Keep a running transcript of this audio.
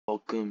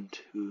Welcome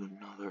to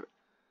another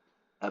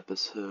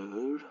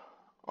episode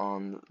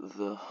on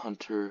the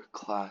Hunter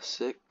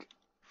Classic.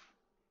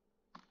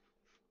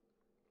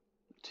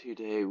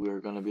 Today we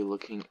are going to be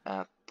looking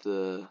at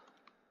the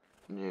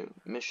new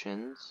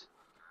missions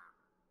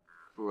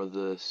for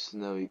the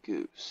Snowy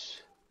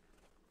Goose.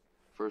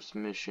 First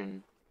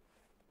mission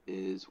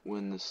is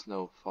When the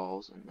Snow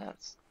Falls, and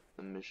that's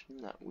the mission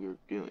that we're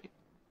doing.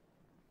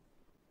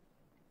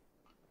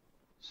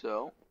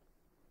 So,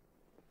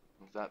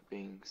 with that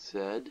being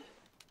said,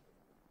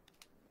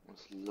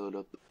 let's load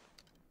up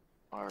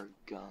our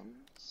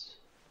guns,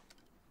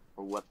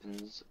 or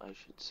weapons I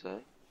should say.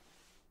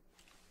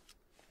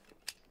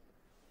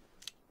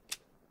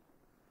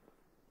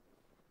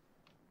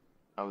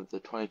 I have the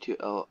 22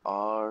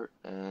 LR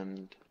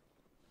and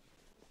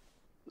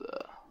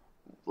the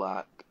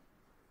black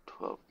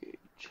 12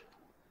 gauge.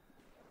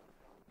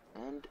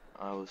 And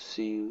I will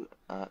see you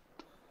at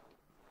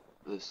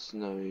the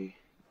Snowy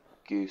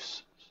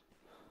Goose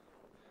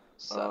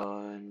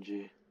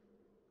OMG.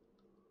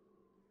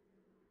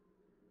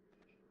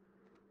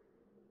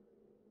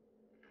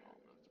 Oh,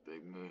 that's a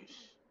big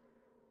moose.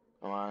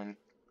 Come on.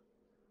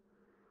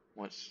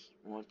 Once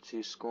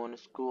you score in the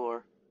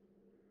score.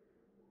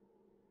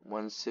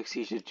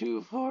 160 to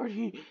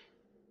 240.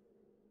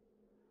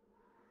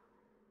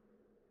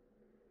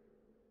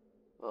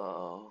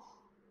 Oh.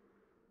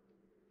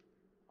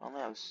 I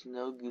only have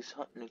snow goose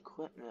hunting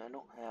equipment. I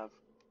don't have.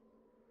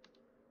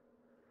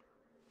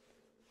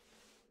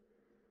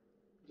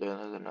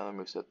 There's another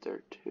moose up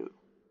there too.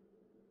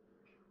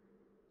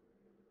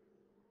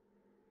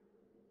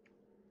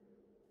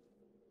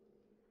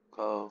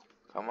 Oh,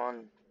 come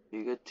on.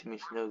 Be good to me,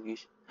 snow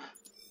goose.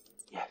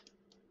 Yes.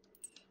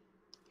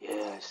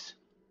 Yes.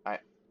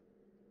 Alright.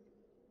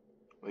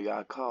 We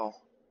got a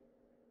call.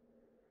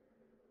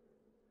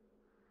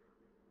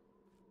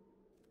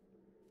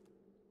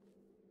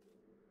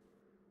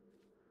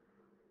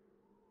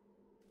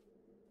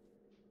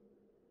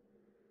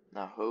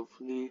 Now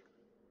hopefully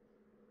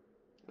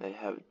they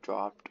have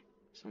dropped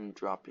some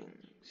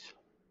droppings.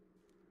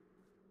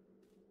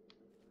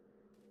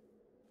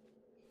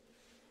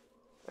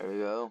 There we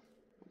go.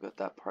 We got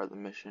that part of the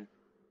mission.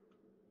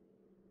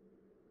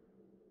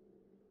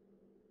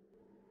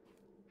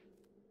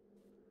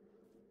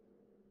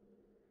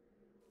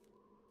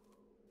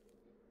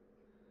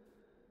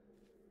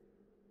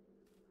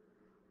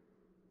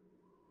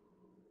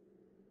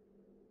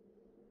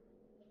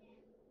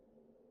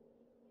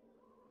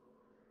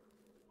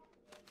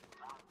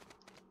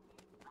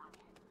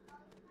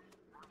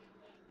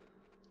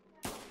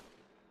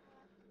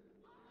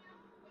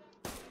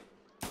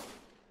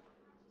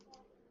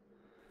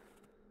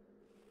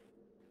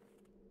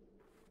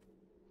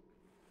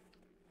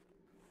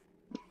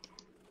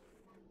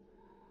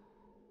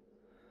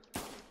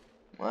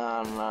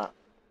 Well, I'm not.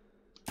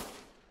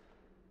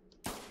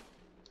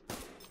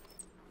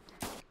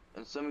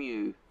 And some of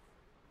you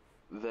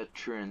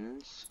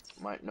veterans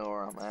might know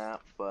where I'm at,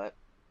 but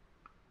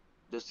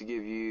just to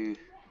give you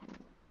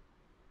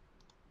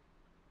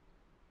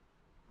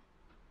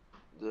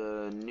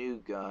the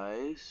new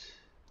guys,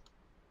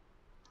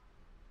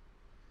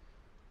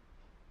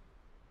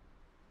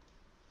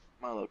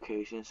 my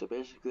location. So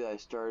basically I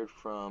started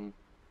from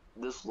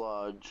this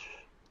lodge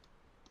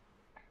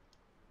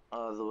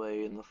all the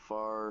way in the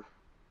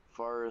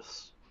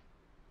farthest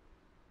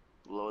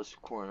lowest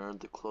corner,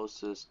 the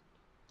closest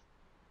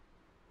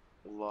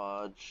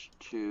lodge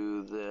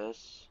to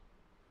this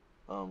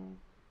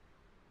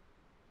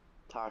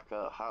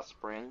Taka Hot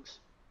Springs.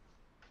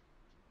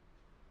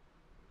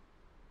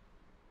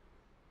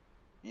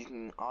 You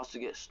can also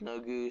get snow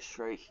goose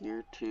right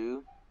here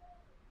too.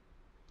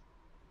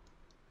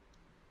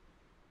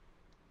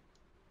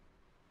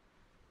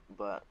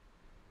 But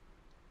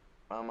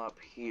I'm up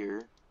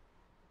here.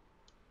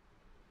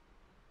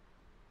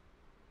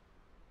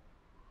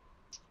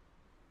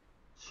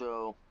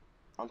 So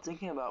I'm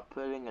thinking about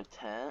putting a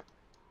tent.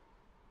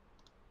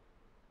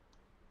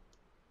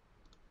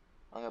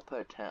 I'm gonna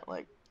put a tent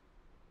like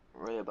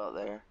right about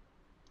there.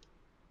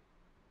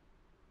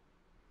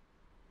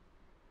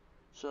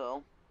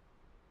 So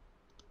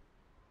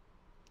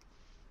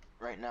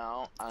right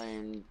now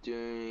I'm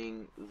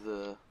doing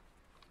the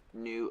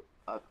new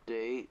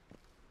update.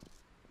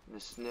 The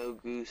snow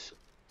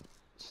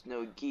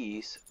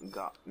geese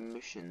got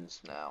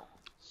missions now,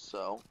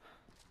 so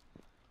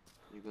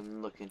you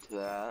can look into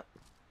that.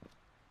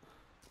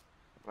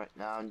 Right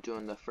now I'm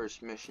doing the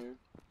first mission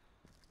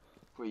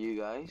for you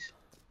guys.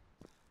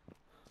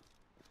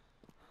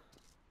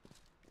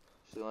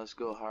 So let's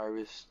go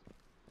harvest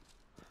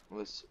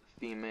this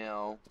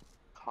female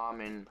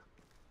common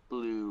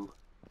blue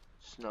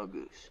snow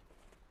goose.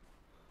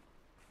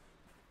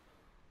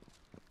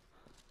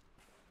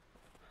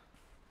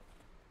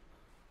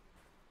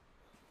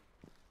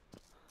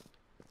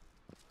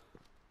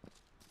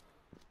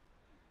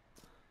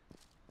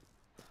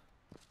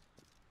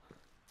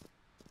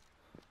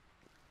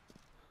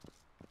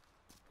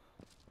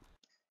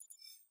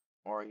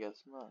 Or I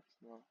guess not.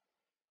 No.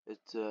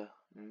 It's a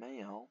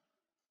male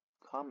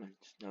common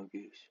snow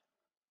goose.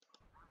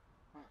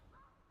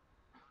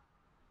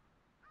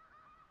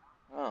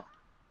 Oh.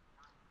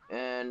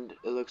 And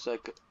it looks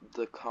like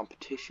the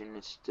competition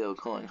is still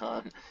going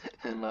on,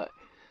 and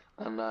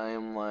I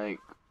am like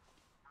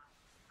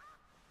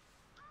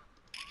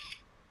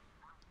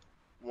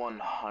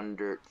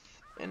 100th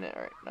in it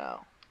right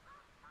now.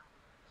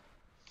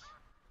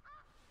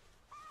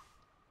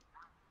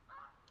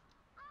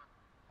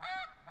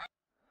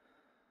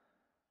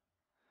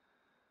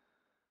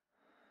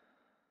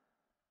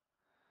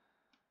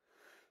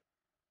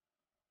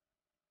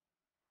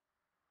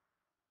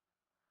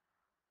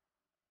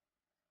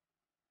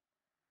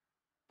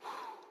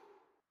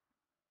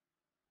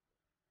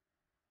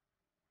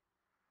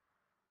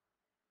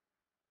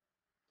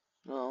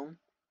 So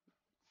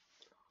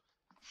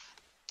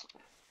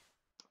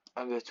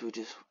I guess we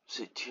just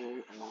sit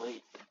here and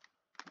wait.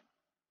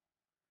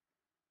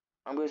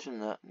 I'm guessing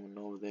that one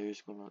over there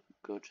is gonna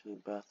go to the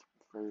bathroom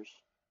first.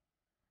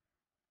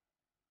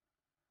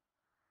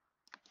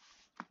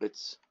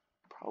 It's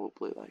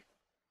probably like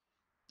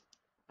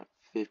at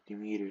 50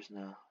 meters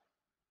now.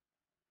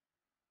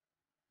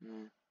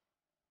 Yeah.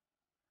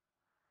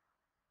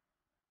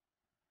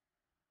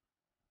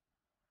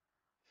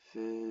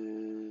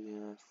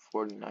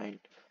 49,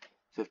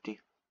 50.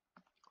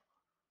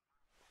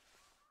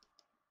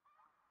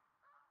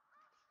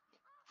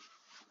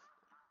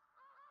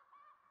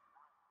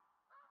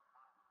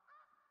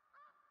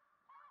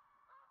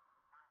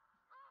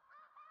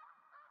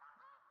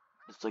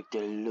 It's like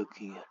they're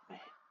looking at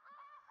me.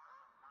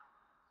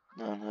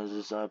 That one has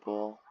its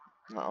eyeball.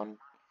 That one,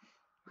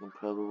 you can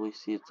probably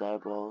see its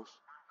eyeballs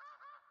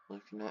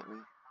looking at me.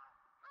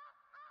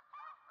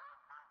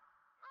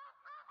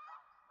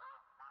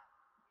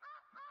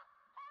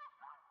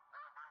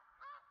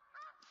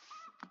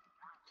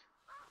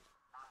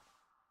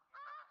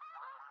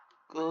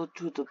 Go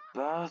to the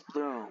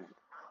bathroom.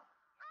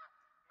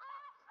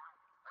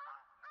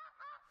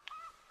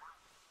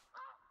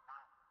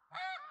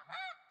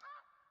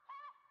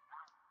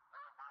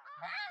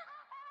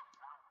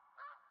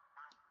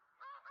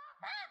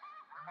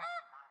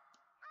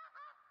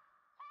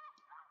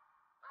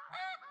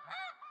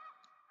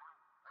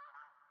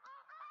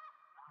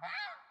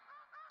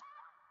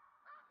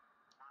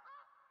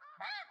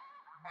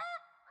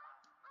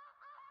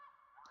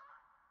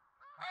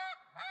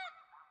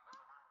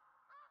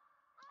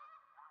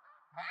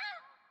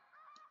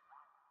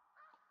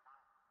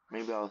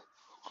 Maybe I'll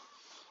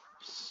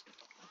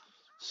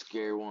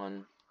scare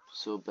one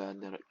so bad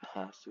that it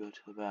has to go to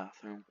the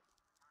bathroom.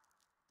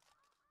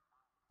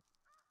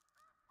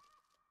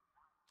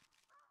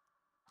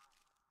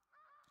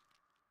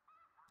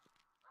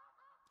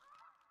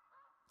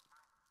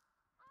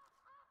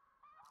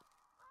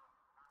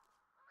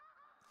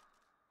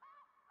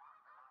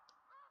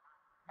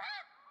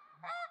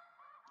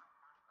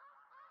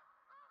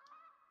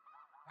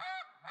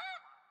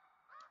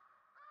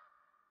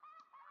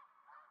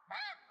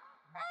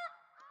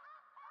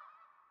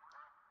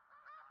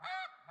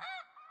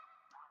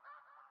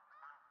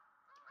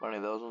 Funny,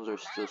 those ones are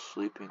still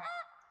sleeping.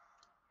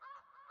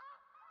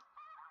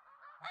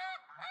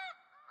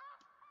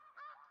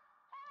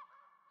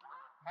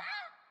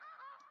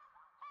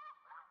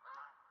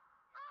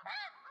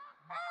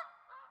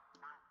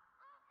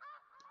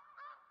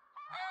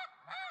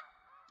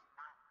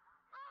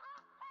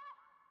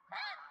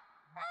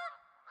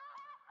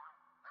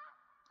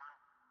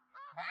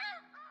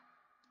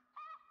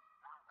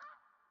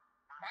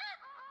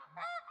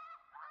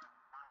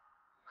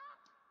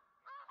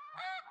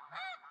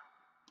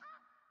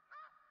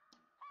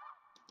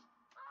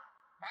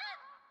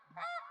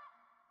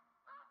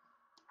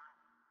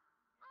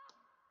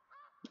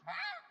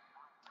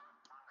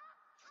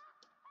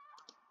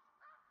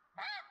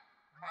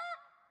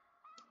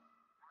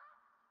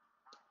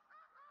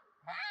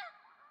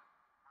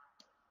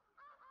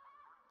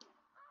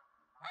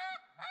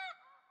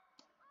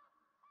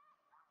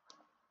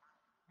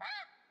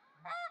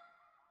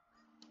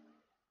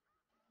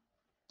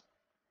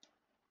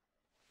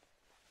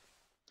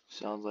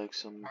 Sounds like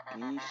some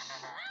geese.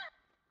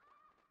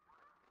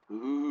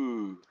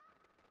 Ooh.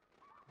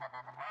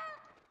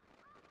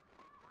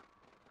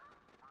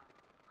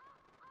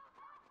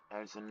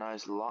 There's a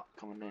nice lot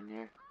coming in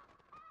here.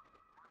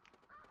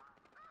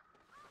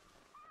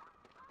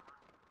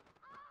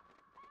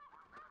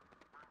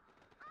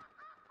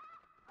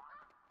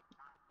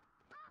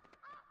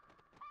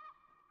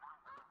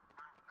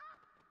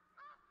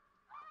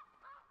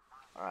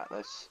 Alright,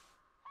 let's...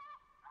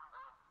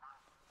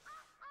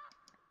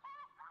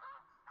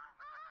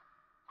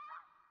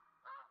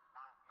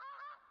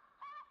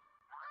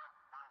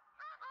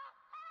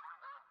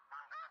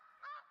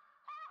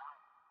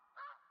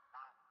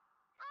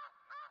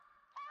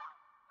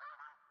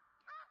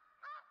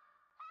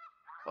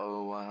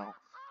 Oh, wow.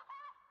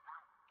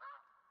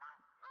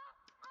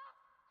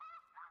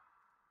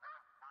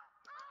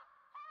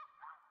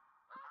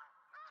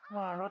 Come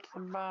on, go to the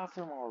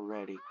bathroom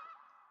already.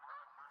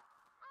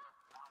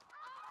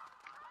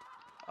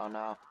 Oh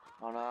no,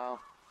 oh no.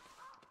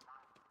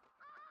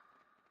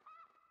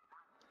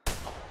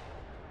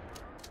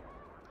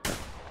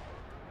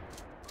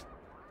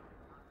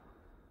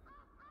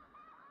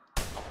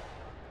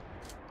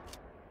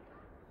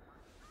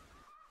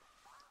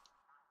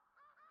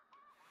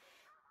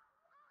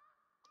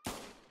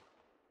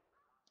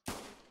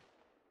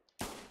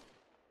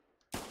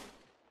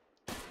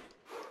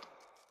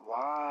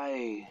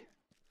 Why?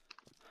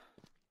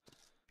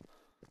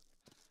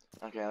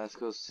 Okay, let's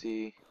go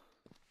see.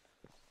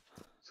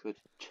 Let's go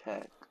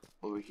check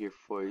over here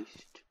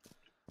first.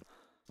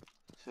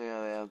 So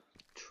yeah, they have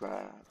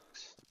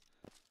tracks.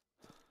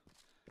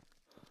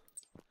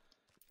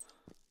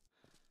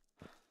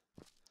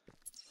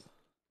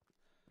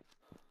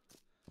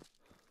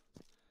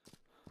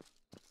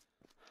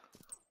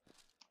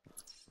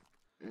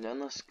 And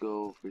then let's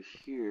go over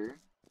here.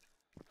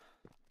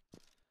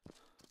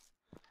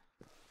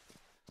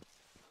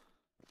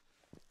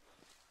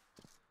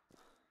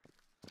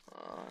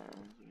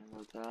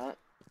 Like that.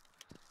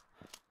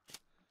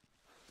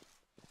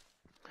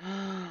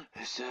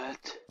 Is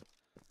that?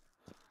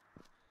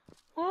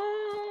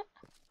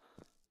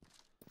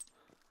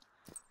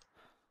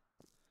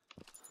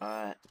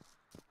 Alright.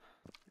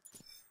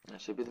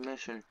 That should be the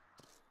mission.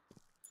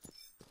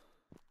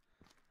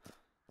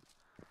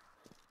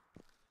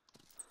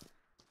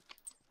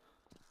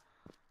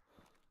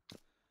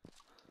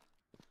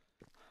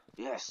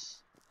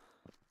 Yes!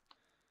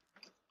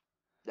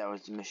 That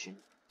was the mission.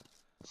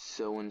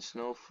 So when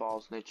snow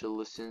falls, nature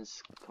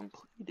listens.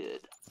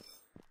 Completed.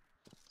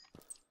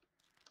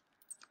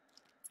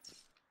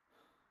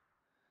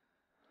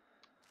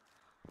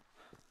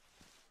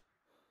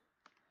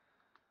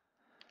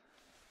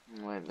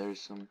 Wait, there's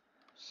some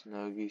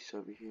snow geese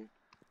over here.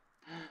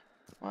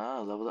 Wow, I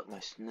leveled up my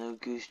snow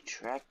goose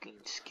tracking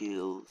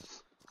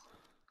skills.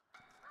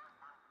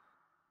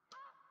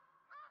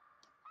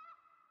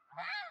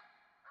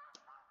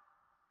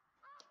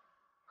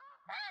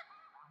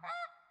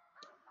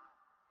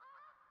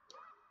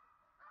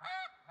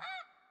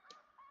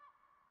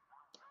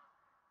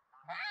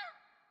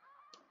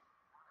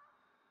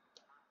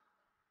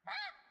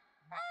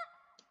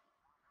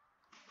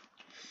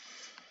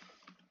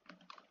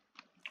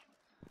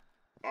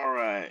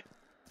 Alright.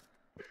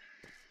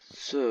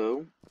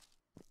 So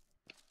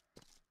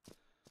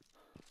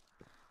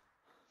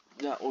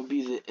that will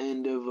be the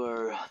end of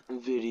our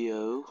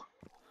video.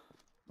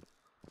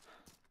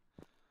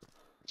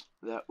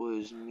 That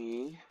was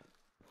me,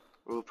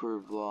 Roper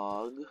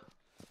Vlog,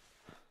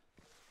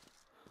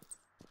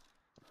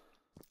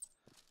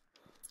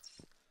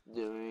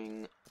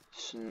 doing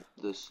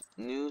the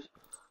new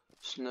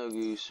Snow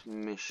Goose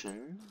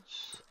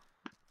missions.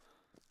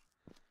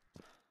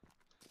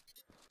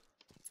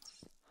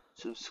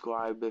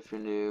 Subscribe if you're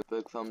new,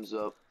 big thumbs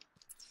up,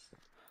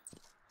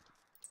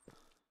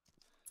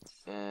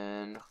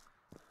 and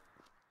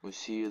we'll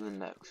see you in the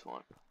next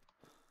one.